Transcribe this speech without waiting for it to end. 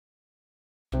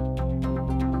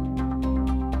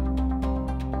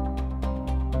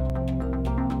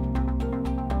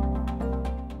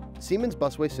Siemens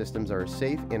Busway systems are a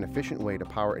safe and efficient way to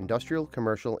power industrial,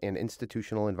 commercial, and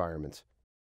institutional environments.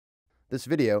 This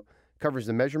video covers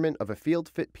the measurement of a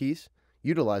field fit piece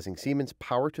utilizing Siemens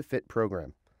Power to Fit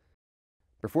program.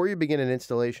 Before you begin an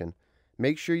installation,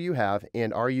 make sure you have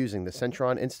and are using the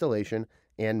Sentron installation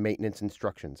and maintenance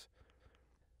instructions.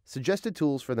 Suggested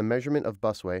tools for the measurement of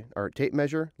busway are tape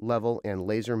measure, level, and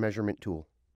laser measurement tool.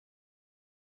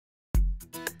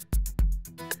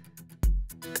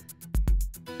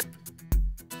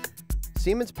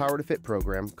 Siemens Power to Fit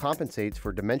program compensates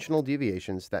for dimensional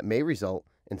deviations that may result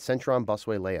in Sentron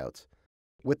Busway layouts.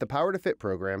 With the Power to Fit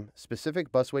program,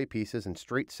 specific busway pieces and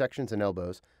straight sections and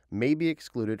elbows may be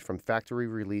excluded from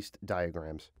factory-released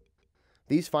diagrams.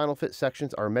 These final fit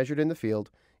sections are measured in the field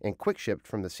and quick-shipped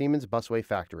from the Siemens Busway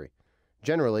factory.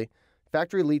 Generally,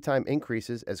 factory lead time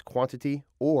increases as quantity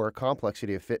or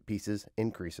complexity of fit pieces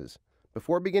increases.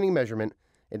 Before beginning measurement,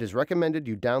 it is recommended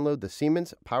you download the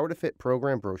Siemens Power to Fit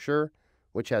program brochure,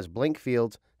 which has blank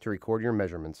fields to record your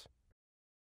measurements.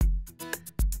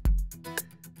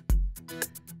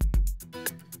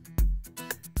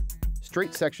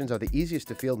 Straight sections are the easiest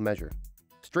to field measure.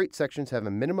 Straight sections have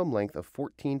a minimum length of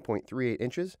 14.38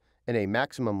 inches and a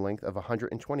maximum length of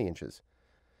 120 inches.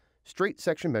 Straight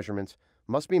section measurements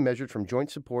must be measured from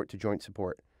joint support to joint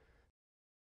support.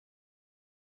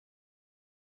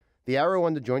 The arrow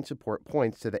on the joint support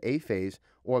points to the A phase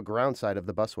or ground side of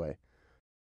the busway.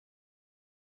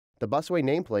 The busway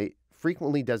nameplate,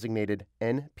 frequently designated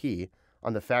NP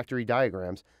on the factory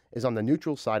diagrams, is on the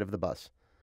neutral side of the bus.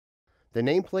 The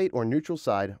nameplate or neutral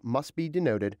side must be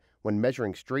denoted when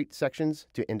measuring straight sections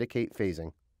to indicate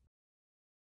phasing.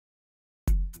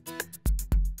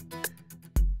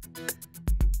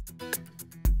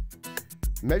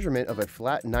 Measurement of a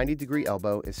flat 90-degree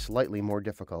elbow is slightly more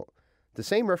difficult. The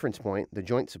same reference point, the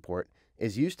joint support,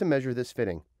 is used to measure this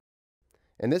fitting.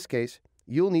 In this case,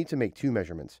 you'll need to make two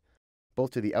measurements,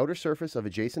 both to the outer surface of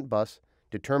adjacent bus,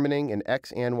 determining an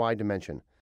X and Y dimension.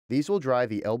 These will drive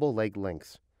the elbow leg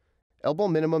lengths. Elbow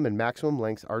minimum and maximum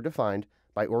lengths are defined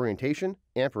by orientation,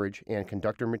 amperage, and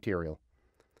conductor material.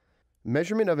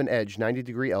 Measurement of an edge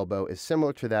 90-degree elbow is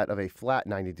similar to that of a flat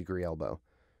 90-degree elbow.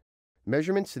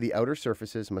 Measurements to the outer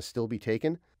surfaces must still be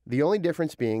taken, the only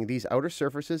difference being these outer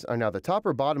surfaces are now the top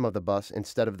or bottom of the bus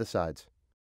instead of the sides.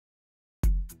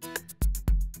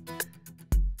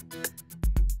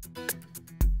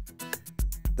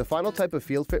 The final type of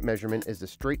field fit measurement is the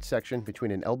straight section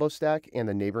between an elbow stack and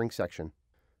the neighboring section.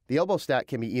 The elbow stack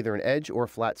can be either an edge or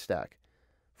flat stack.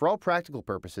 For all practical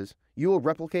purposes, you will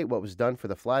replicate what was done for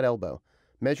the flat elbow,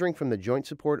 measuring from the joint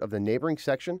support of the neighboring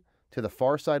section to the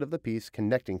far side of the piece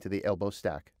connecting to the elbow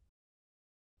stack.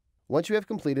 Once you have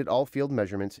completed all field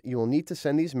measurements, you will need to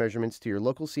send these measurements to your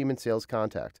local Siemens sales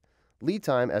contact. Lead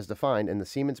time, as defined in the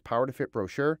Siemens Power to Fit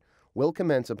brochure, will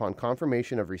commence upon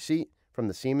confirmation of receipt from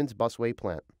the Siemens Busway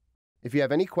plant. If you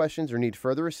have any questions or need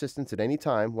further assistance at any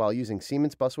time while using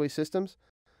Siemens Busway systems,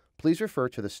 please refer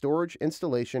to the storage,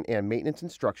 installation, and maintenance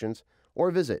instructions or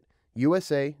visit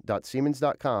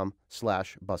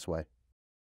usa.siemens.com/busway.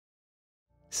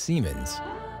 Siemens,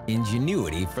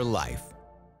 ingenuity for life.